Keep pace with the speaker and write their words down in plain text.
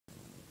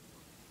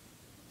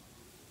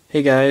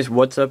Hey guys,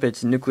 what's up?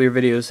 It's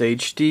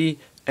NuclearVideosHD,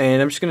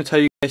 and I'm just going to tell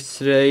you guys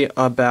today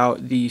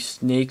about the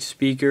snake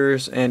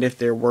speakers and if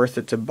they're worth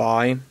it to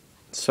buy.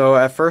 So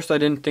at first I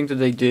didn't think that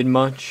they did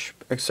much,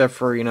 except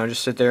for,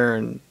 just sit there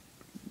and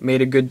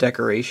made a good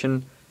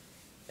decoration.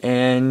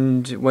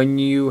 And when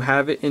you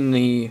have it in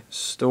the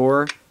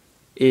store,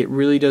 it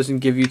really doesn't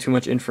give you too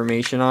much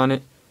information on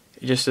it.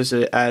 It just says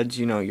it adds,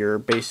 your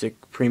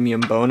basic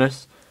premium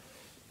bonus.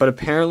 But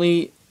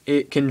apparently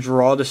it can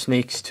draw the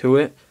snakes to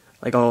it.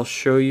 Like I'll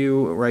show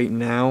you right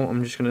now.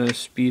 I'm just going to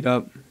speed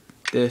up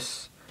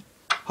this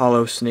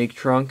hollow snake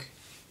trunk.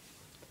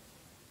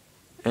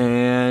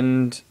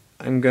 And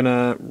I'm going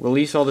to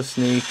release all the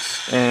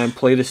snakes and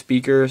play the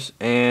speakers.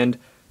 And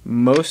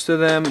most of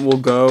them will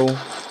go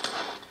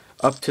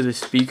up to the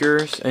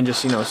speakers and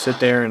just, sit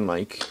there and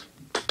like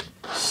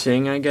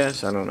sing, I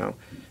guess. I don't know.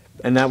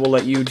 And that will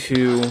let you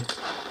to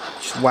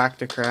just whack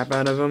the crap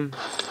out of them.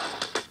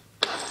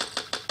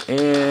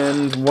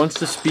 And once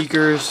the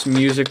speaker's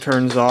music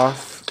turns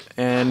off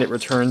and it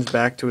returns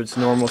back to its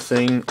normal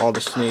thing, all the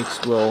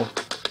snakes will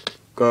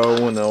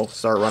go and they'll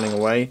start running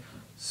away.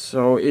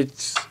 So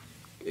it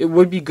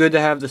would be good to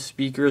have the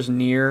speakers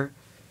near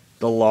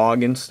the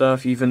log and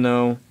stuff, even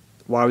though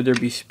why would there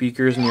be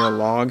speakers near a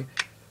log?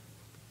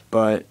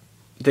 But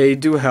they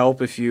do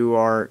help if you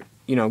are,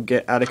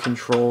 get out of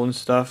control and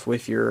stuff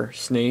with your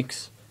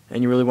snakes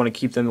and you really want to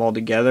keep them all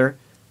together.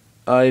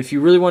 If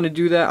you really want to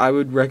do that, I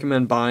would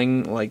recommend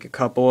buying like a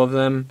couple of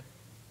them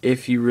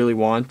if you really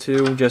want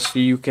to, just so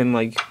you can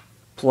like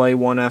play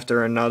one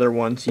after another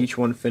once each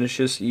one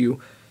finishes.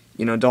 You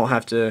don't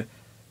have to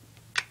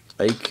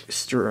you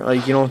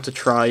don't have to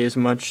try as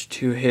much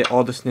to hit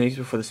all the snakes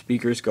before the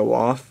speakers go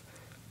off.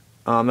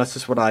 That's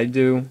just what I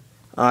do.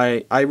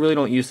 I really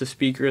don't use the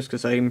speakers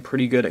because I'm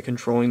pretty good at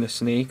controlling the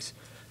snakes,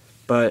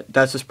 but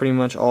that's just pretty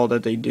much all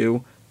that they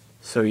do.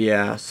 So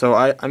yeah, so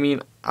I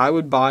mean I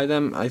would buy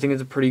them. I think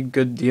it's a pretty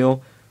good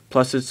deal.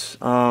 Plus it's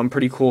a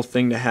pretty cool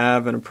thing to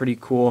have and a pretty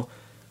cool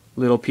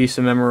little piece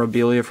of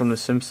memorabilia from The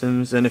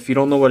Simpsons. And if you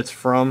don't know what it's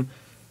from,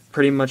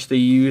 pretty much they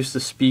use the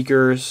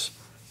speakers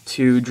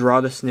to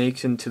draw the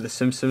snakes into the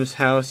Simpsons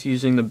house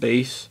using the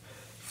bass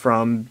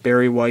from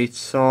Barry White's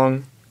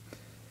song.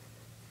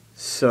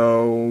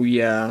 So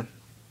yeah,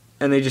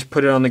 and they just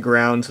put it on the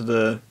ground so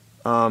the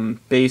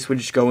bass would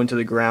just go into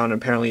the ground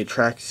and apparently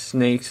attract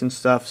snakes and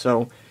stuff.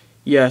 So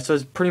yeah, so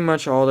that's pretty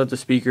much all that the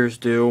speakers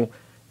do.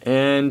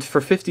 And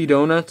for 50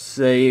 donuts,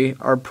 they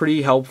are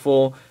pretty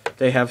helpful.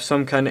 They have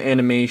some kind of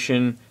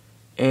animation,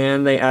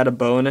 and they add a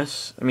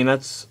bonus. I mean,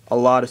 that's a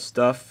lot of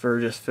stuff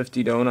for just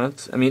 50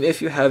 donuts. I mean,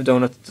 if you have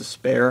donuts to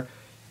spare.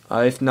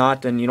 If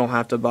not, then you don't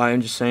have to buy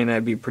them. Just saying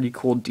that'd be a pretty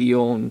cool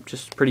deal and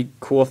just a pretty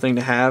cool thing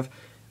to have.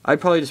 I'd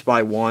probably just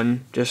buy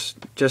one, just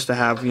to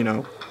have,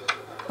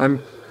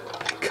 I'm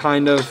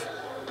kind of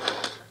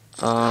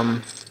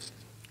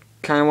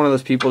one of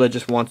those people that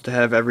just wants to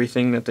have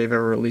everything that they've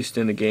ever released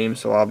in the game,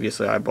 so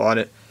obviously I bought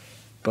it.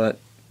 But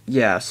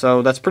yeah,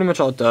 so that's pretty much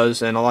all it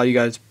does, and a lot of you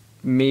guys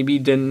maybe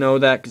didn't know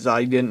that because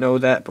I didn't know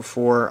that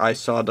before I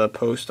saw the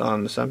post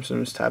on the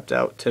Simpsons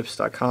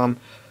tappedOutTips.com.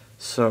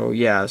 So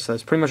yeah, so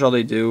that's pretty much all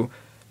they do.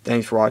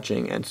 Thanks for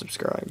watching and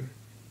subscribe.